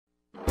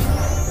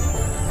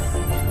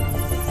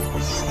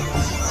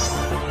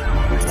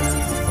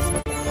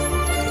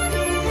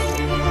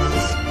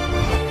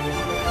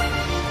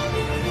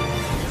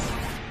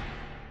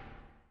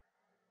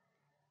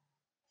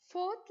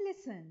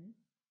lesson,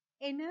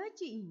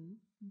 energy in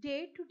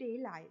day-to-day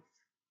life.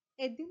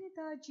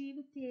 එදිනෙදා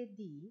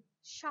ජීවිතයේදී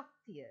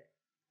ශක්තිය.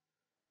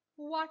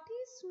 What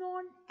is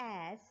known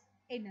as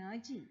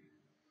energy?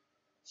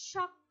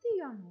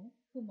 ශක්තිය යනු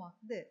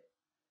කුමක්ද?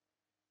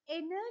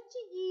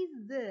 Energy is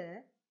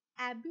the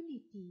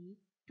ability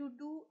to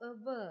do a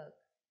work.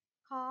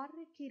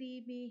 කාර්ය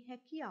කිරීමේ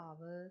හැකියාව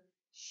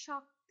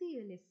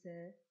ශක්තිය ලෙස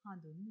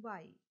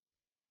හඳුන්වයි.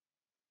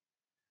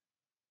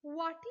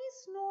 What is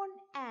known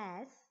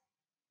as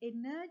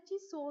energy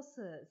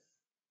sources?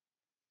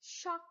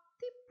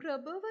 ශක්ති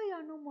ප්‍රභව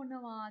යනු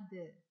මොනවාද?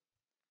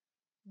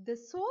 The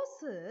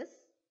sources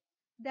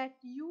that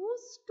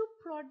used to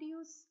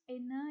produce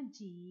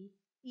energy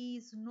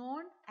is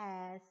known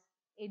as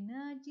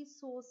energy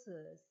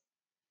sources.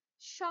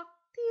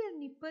 ශක්තිය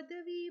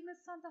නිපදවීම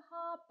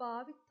සඳහා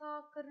භාවිතා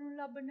කරනු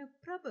ලබන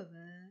ප්‍රභව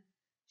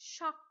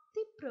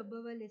ශක්ති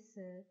ප්‍රභව ලෙස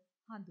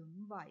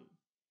හඳුන්වයි.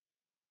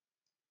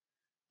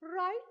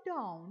 Write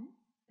down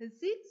the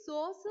 6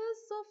 sources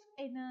of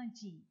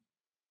energy.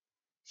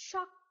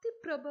 ශක්ති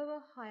ප්‍රභව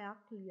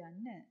 6ක්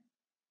ලියන්න.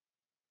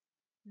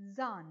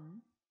 Sun,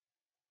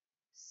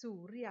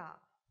 සූර්යා.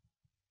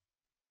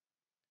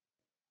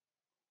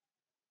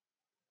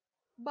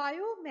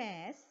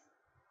 Biomass,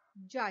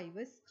 ජෛව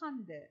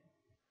ස්කන්ධ.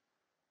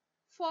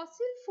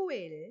 Fossil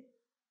fuel,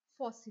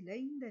 ෆොසිල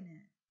ඉන්ධන.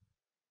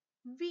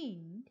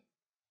 Wind,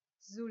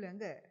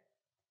 සුළඟ.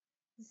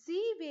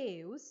 Sea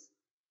waves,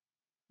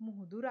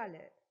 මුහුදු රළ.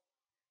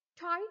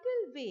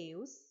 Tidal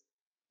waves,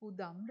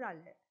 උදම්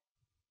රළ.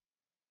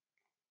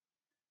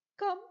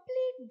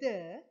 Complete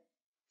the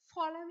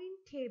following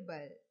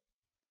table.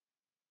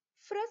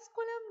 First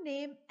column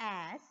name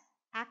as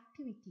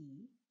activity.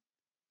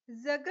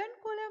 Second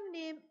column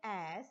name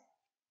as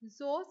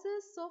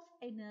sources of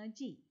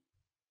energy.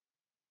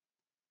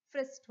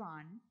 First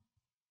one,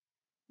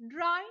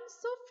 grains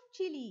of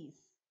chilies,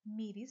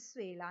 miris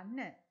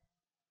velanna.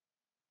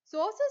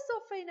 Sources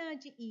of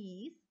energy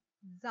is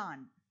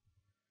sun.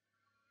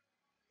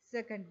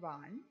 Second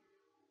one,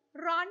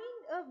 running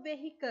a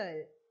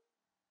vehicle,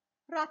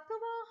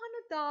 රථවාහන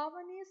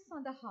ධාවනය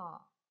සඳහා.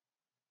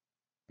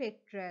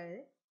 Petrol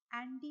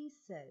and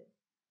diesel.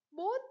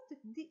 Both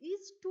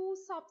these two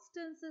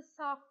substances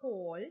are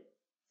called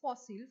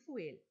fossil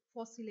fuel.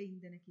 ෆොසිල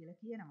ඉන්ධන කියලා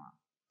කියනවා.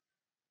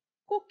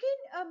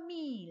 Cooking a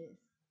meal,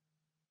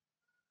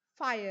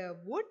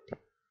 firewood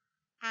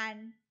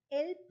and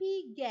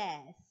LP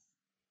gas.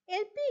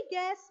 LP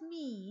gas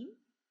mean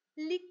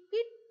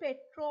liquid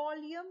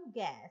petroleum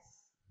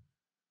gas.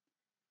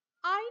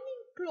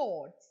 Ironing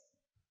clothes,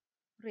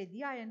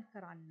 රෙදි අයන්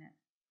කරන්න.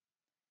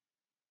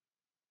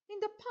 In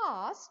the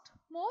past,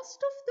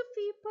 most of the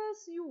people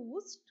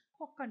used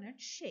coconut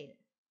shell.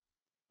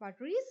 But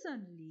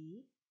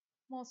recently,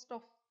 most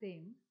of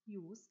them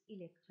use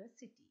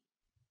electricity.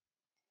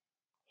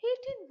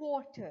 Heating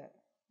water,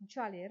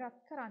 ජලය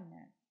රත්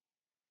කරන්න.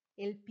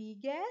 LP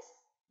gas,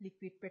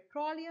 liquid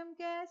petroleum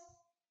gas,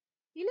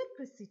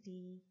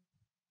 electricity,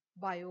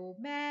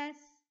 biomass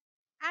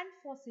and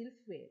fossil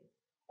fuel.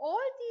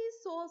 All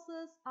these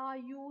sources are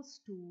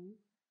used to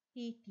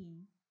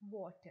heating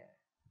water.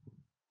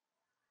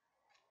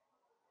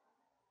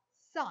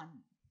 Sun.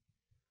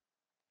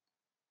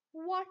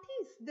 What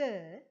is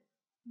the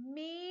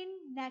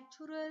main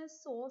natural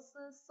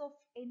sources of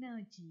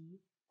energy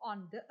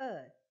on the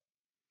earth?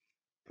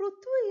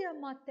 පෘථුවිය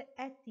මත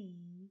ඇති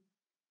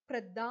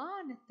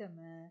ප්‍රධානතම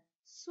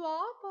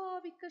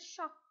ස්වාභාවික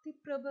ශක්ති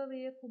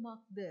ප්‍රභවය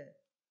කුමක්ද?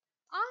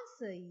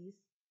 Answer is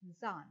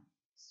sun,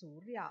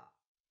 Surya.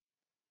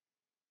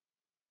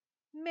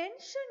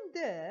 Mention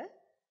the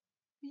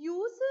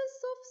uses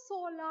of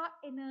solar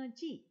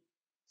energy.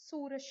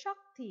 සූර්ය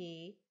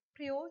ශක්තියේ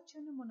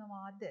ප්‍රයෝජන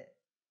මොනවාද?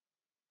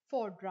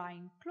 For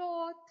drying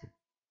cloth,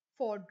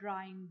 for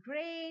drying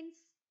grains,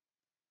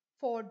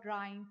 for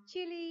drying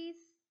chilies,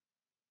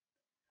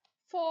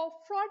 for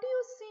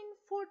producing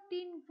food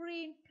in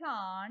green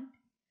plant.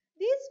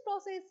 This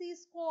process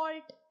is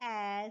called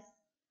as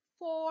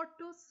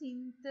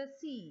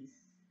photosynthesis.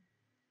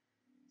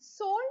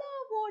 Solar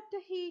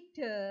water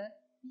heater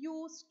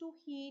used to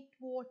heat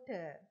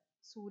water.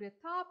 සූර්ය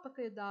තාපක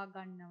යොදා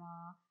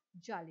ගන්නවා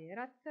ජලය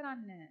රත්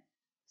කරන්න.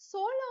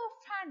 Solar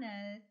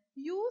panel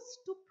used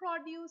to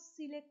produce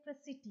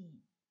electricity.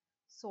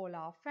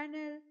 Solar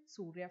panel,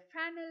 Surya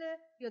panel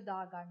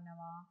යොදා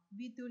ගන්නවා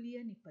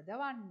විදුලිය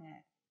නිපදවන්න.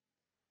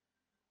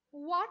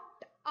 What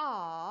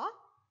are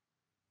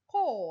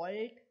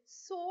called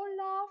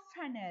solar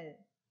panel?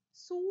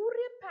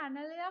 සූර්ය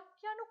පැනලයක්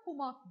යනු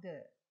කුමක්ද?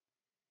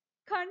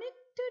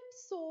 Connected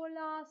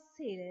solar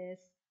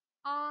cells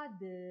are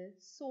the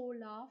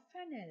solar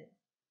panel.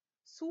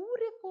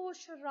 සූර්ය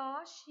කෝෂ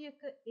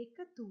රාශියක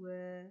එකතුව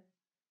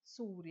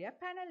සූර්ය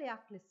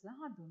පැනලයක් ලෙස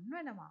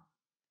හඳුන්වනවා.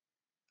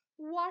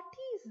 What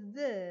is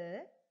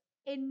the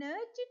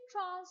energy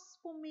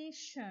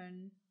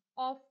transformation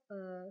of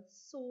a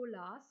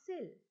solar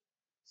cell?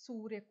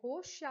 සූර්ය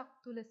කෝෂයක්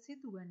තුල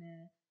සිදුවන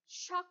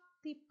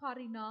ශක්ති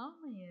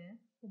පරිණාමය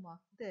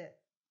කුමක්ද?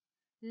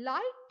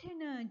 Light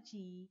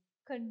energy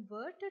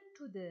converted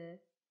to the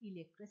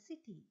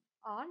electricity.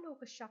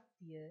 ආලෝක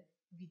ශක්තිය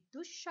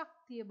විද්‍යුත්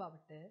ශක්තිය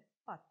බවට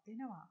පත්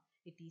වෙනවා.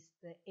 It is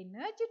the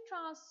energy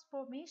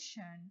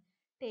transformation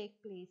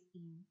take place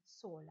in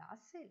solar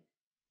cell.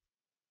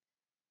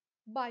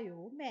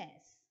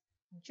 Biomass,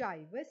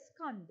 ජෛව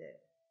ස්කන්ධ.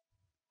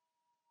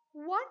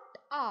 What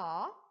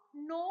are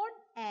known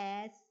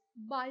as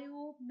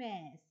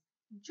biomass?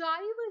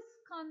 ජෛව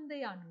ස්කන්ධ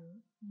යනු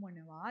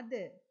මොනවාද?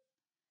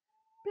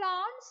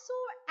 Plants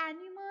or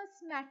animals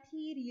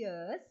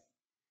materials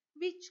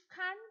which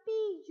can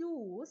be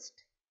used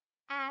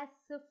as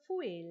a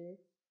fuel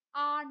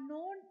are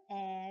known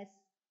as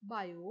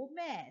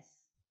biomass.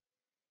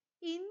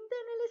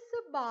 ඉන්ධන ලෙස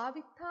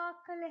භාවිතා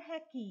කළ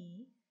හැකි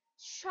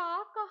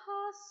ශාක හා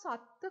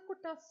සත්ව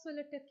කොටස්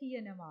වලට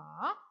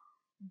කියනවා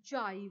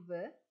ජෛව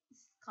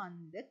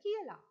ස්කන්ධ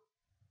කියලා.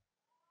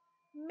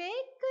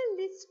 Make a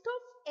list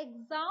of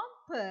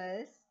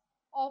examples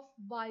of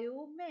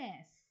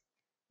biomass.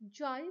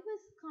 ජෛව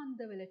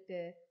ස්කන්ධ වලට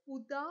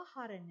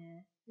උදාහරණ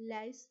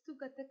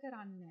ලැයිස්තුගත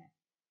කරන්න.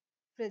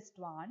 First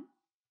one,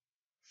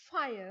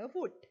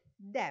 firewood,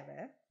 දැව,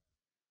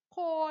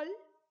 coal,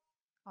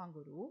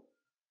 අඟුරු,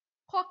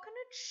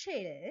 coconut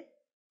shell,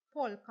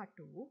 පොල්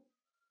කටු,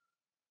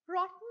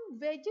 rotten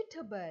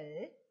vegetable,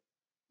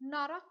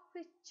 නරක්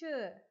වෙච්ච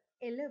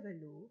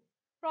එළවලු,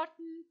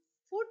 rotten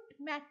food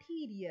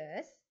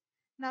materials,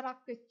 නරක්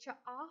වෙච්ච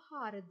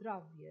ආහාර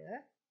ද්‍රව්‍ය,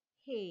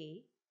 hay,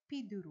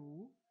 පිදුරු,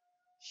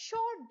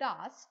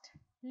 sawdust,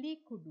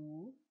 ලීකුඩු,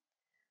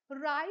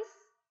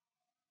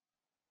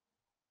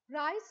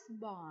 rice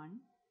barn,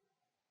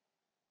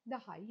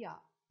 දහයියා.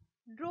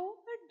 Draw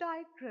a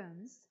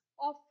diagrams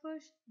of a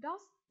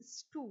dust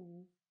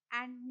stew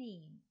and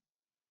name.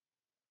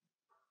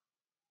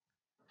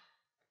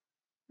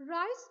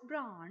 Rice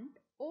bran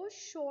or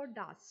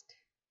sawdust,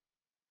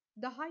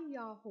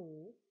 දහයියා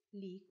හෝ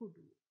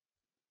ලීකුඩු.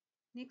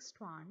 Next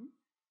one,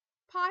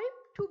 pipe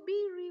to be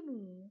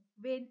removed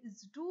when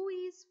stew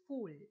is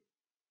full.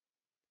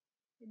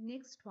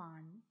 Next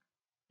one,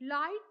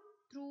 light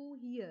through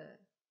here,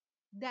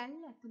 දැල්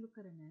ඇතුළු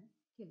කරන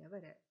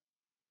කෙළවර.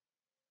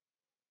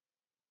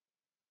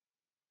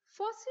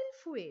 Fossil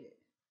fuel,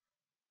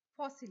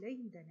 ෆොසිල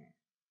ඉන්ධන.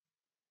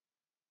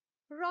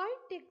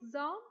 Write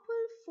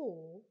example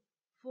for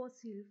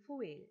fossil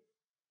fuel.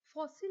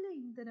 ෆොසිල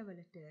ඉන්ධන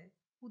වලට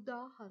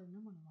උදාහරණ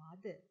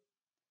මොනවාද?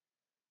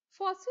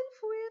 Fossil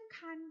fuel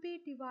can be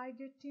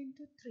divided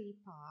into three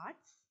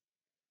parts: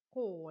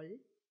 coal,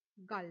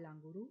 ගල්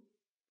අඟුරු,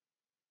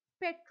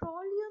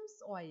 petroleum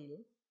oil,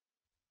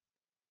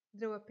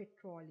 ද්‍රව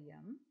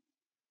petroleum,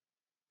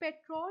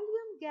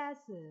 petroleum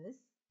gases,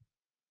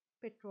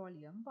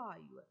 petroleum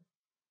වායුව.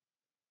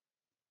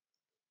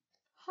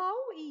 How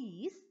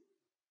is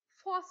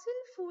fossil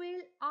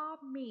fuel are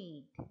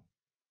made?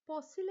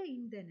 ෆොසිල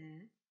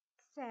ඉන්ධන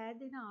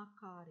සෑදෙන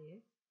ආකාරය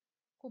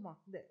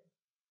කුමක්ද?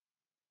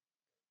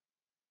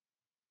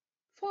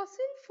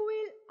 Fossil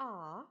fuel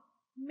are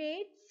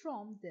made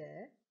from the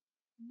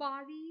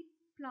buried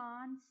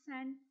plants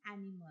and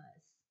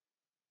animals.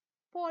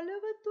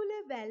 පොළව තුල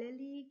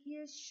වැළලී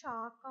ගිය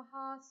ශාක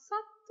හා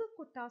සත්ව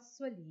කොටස්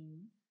වලින්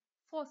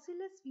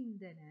ෆොසිල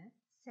ඉන්ධන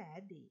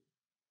සෑදේ.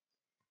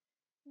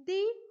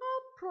 They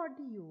are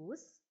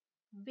produced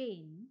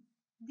when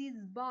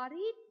this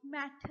buried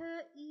matter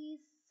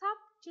is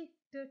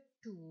subjected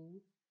to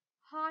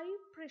high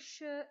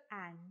pressure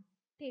and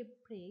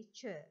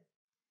temperature.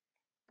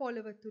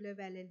 පොළව තුල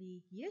වැළලී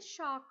ගිය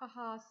ශාක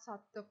හා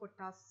සත්ව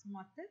කොටස්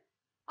මත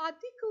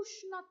අධික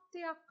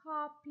උෂ්ණත්වයක්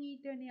හා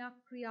පීඩනයක්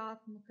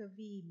ක්‍රියාත්මක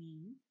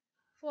වීමෙන්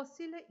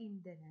ෆොසිල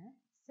ඉන්ධන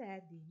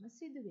සෑදීම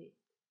සිදුවේ.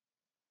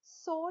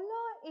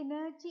 Solar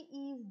energy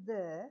is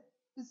the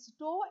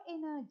stored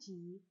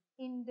energy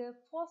in the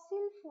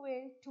fossil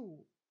fuel too.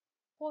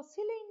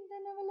 ෆොසිල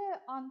ඉන්ධනවල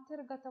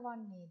අන්තර්ගත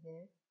වන්නේද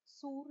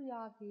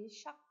සූර්යාගේ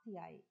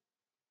ශක්තියයි.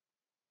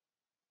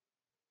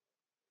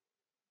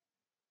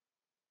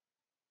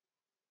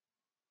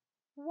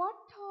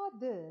 What are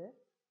the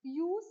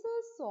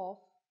uses of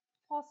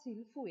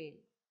fossil fuel?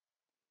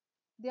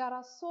 There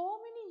are so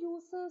many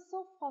uses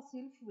of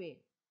fossil fuel.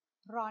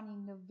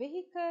 Running a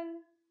vehicle,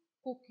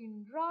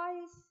 cooking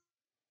rice,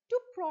 to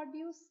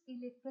produce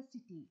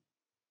electricity.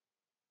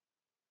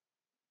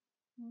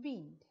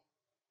 Wind.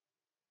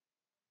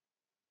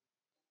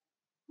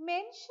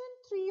 Mention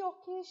 3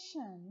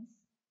 occasions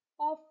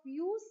of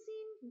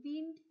using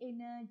wind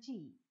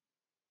energy.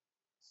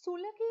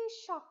 සුළගේ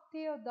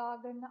ශක්තිය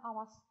යොදාගන්න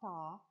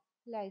අවස්ථා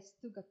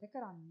ලැයිස්තුගත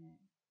කරන්න.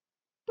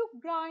 To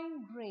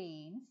grind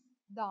grains,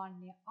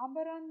 ධාන්‍ය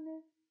අඹරන්න.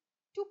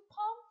 To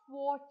pump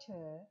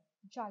water,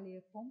 ජලය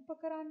පොම්ප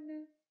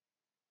කරන්න.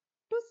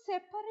 To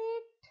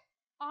separate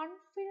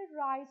unfilled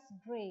rice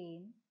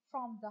grain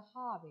from the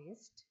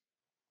harvest,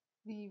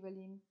 වී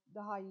වලින්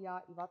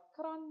දහයියා ඉවත්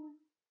කරන්න.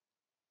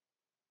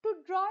 To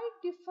dry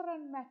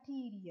different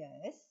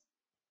materials,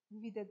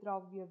 විවිධ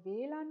ද්‍රව්‍ය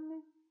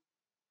වේලන්න.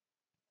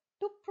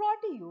 To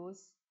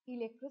produce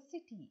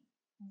electricity,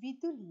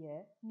 විදුලිය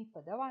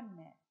නිපදවන්න.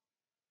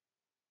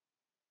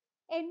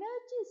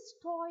 Energy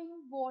storing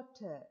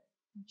water,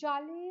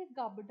 ජලයේ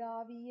ගබඩා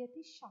වී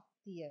ඇති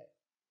ශක්තිය.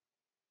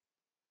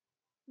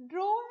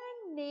 Draw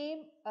and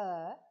name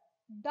a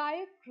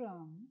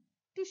diagram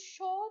to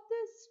show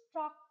the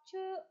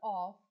structure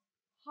of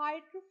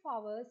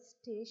hydropower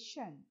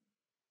station.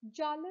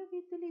 ජල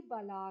විදුලි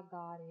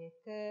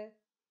බලාගාරයක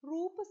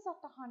රූප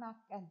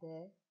සටහනක් ඇඳ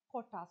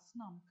කොටස්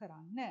නම්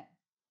කරන්න.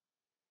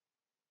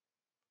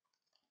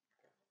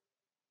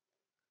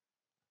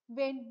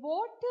 When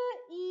water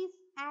is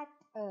at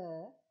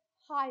a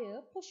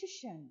higher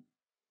position,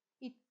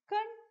 it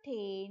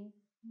contains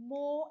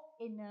more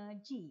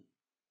energy.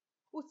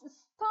 උස්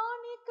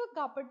ස්ථානයක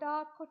ගබඩා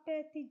කොට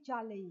ඇති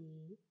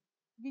ජලයේ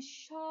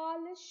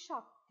විශාල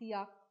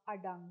ශක්තියක්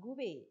අඩංගු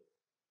වේ.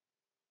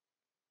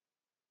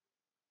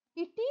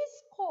 It is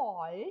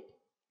called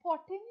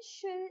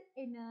potential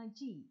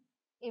energy.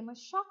 එම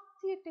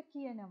ශක්තියට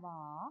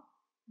කියනවා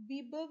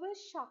විභව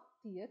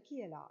ශක්තිය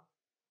කියලා.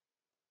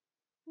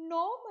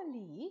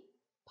 Normally,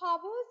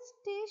 power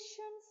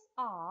stations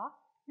are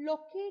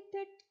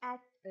located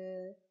at a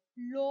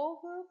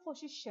lower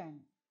position.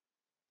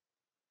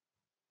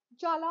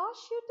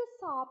 ජලාශයට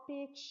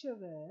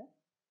සාපේක්ෂව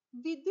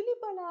විදුලි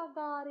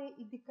බලාගාරය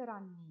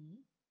ඉදිකරන්නේ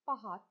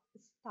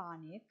පහත්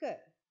ස්ථානයක.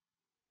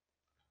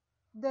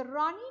 The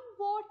running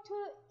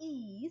water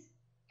is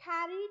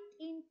carried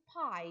in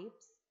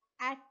pipes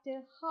at a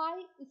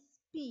high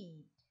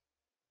speed.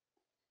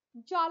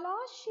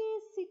 ජලාශයේ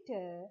සිට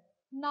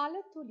නල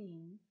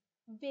තුලින්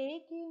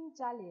වේගයෙන්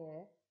ජලය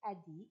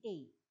ඇදී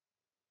එයි.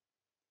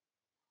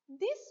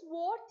 This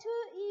water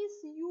is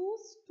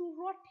used to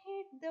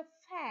rotate the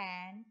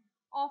fan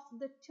of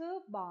the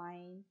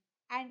turbine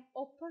and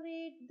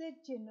operate the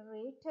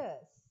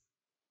generators.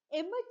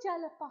 එම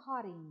ජල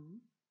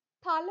පහරින්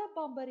තල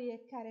බඹරය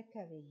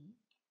කැරකෙයි.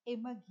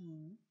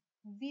 එමගින්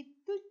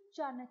විද්‍යුත්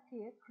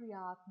ජනකය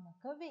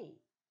ක්‍රියාත්මක වේ.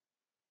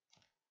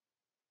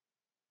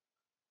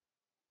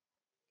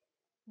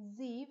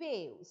 Sea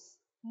waves,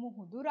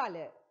 මුහුදු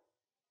රළ.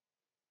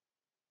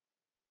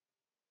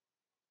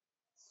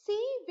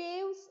 Sea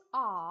waves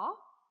are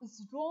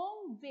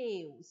strong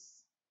waves.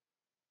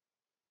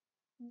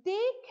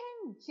 They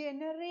can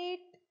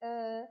generate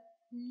a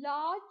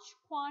large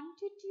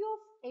quantity of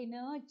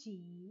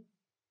energy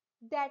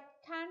that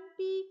can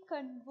be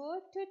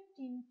converted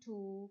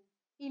into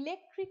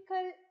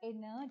electrical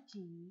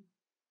energy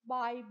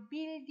by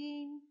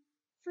building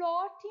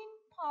floating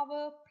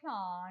power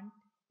plant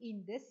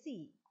in the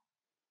sea.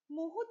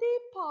 මුහුදේ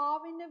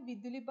පාවෙන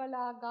විදුලි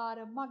බලාගාර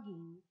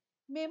මගින්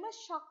මෙම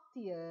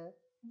ශක්තිය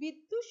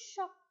විද්‍යුත්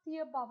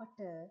ශක්තිය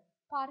බවට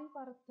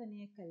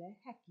පරිවර්තනය කළ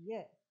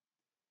හැකිය.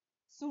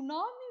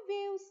 Tsunami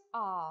waves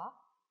are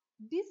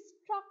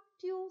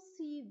destructive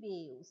sea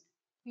waves.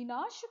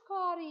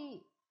 විනාශකාරී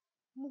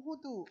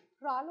මුහුදු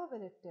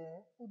රළවලට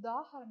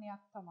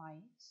උදාහරණයක් තමයි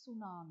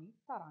සුනාමි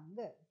තරංග.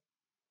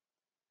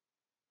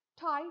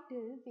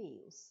 Tidal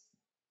waves,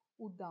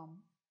 උදම්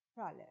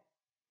රළ.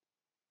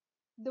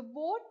 The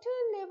water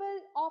level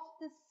of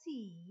the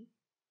sea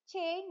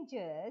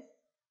changes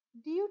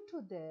due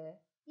to the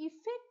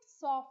effects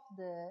of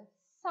the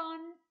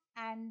sun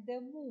and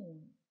the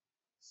moon.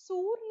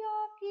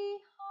 සූර්යාගේ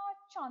හා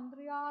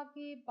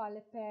චන්ද්‍රයාගේ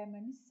බලපෑම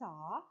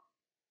නිසා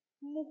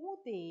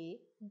මුහුදේ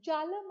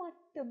ජල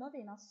මට්ටම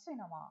වෙනස්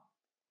වෙනවා.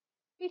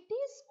 It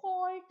is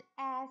called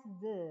as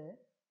the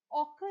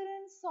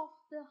occurrence of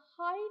the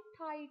high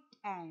tide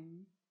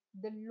and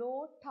the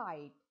low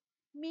tide.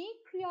 මේ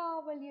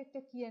ක්‍රියාවලියට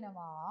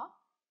කියනවා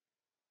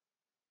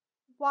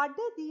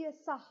වඩදිය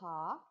සහ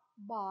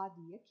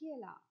බාදිය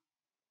කියලා.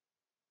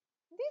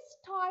 This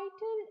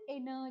tidal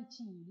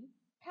energy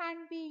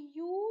can be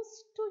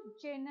used to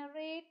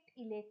generate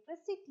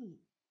electricity.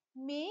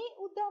 මේ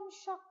උදම්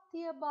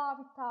ශක්තිය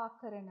භාවිතා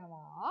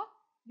කරනවා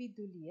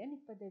විදුලිය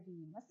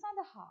නිපදවීම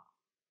සඳහා.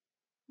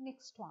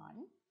 Next one.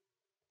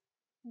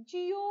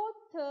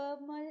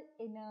 Geothermal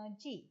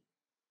energy.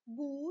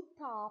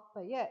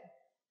 භූතාපය.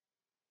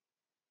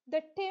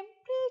 The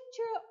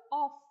temperature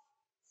of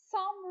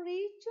some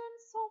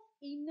regions of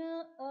inner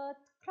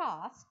earth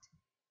crust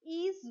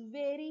is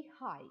very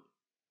high.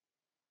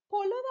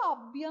 පොළව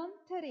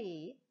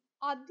අභ්‍යන්තරයේ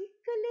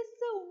අධික ලෙස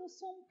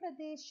උණුසුම්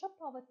ප්‍රදේශ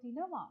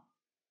පවතිනවා.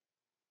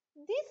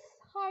 This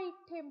high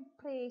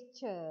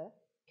temperature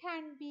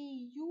can be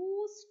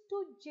used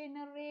to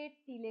generate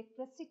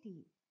electricity.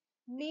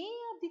 මේ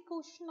අධික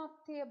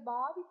උෂ්ණත්වය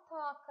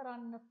භාවිතා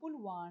කරන්න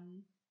පුළුවන්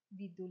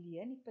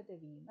විදුලිය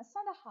නිපදවීම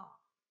සඳහා.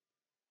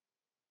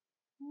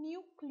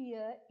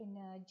 Nuclear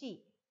energy,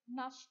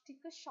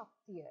 නාෂ්ටික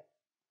ශක්තිය.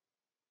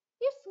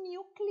 If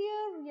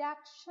nuclear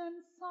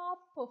reactions are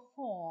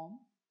performed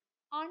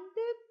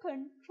under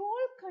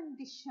controlled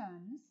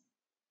conditions,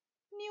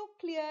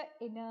 nuclear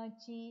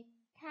energy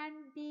can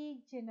be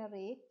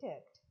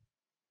generated.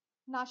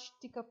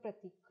 නාෂ්ටික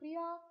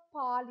ප්‍රතික්‍රියා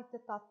පාලිත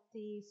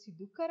තත්ත්වයේ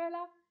සිදු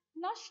කරලා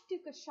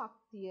නාෂ්ටික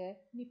ශක්තිය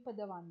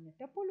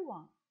නිපදවන්නට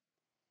පුළුවන්.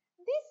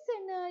 This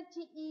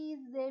energy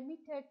is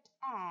emitted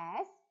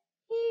as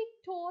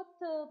heat or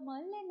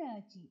thermal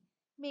energy.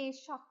 මේ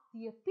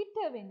ශක්තිය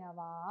පිට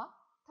වෙනවා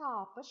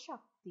තාප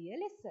ශක්තිය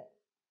ලෙස.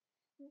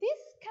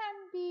 This can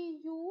be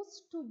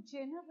used to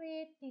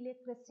generate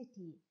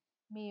electricity.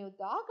 මේ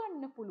යොදා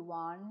ගන්න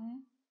පුළුවන්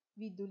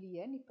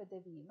විදුලිය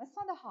නිපදවීම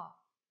සඳහා.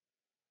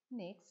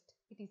 Next,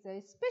 it is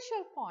a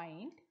special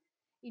point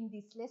in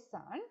this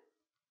lesson.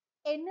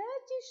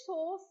 Energy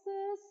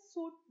sources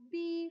should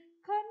be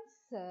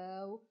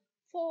conserved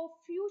for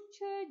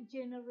future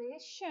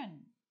generation.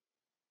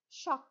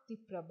 ශක්ති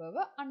ප්‍රභව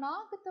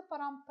අනාගත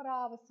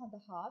පරම්පරාව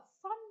සඳහා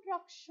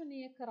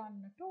සංරක්ෂණය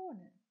කරන්නට ඕන.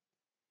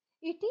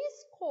 It is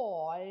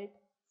called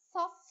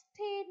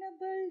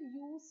sustainable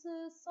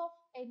uses of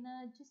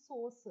energy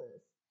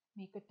sources.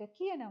 මේකට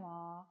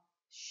කියනවා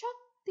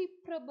ශක්ති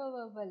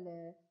ප්‍රභවවල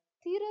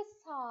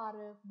තිරසාර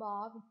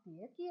භාවිතය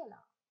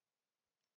කියලා.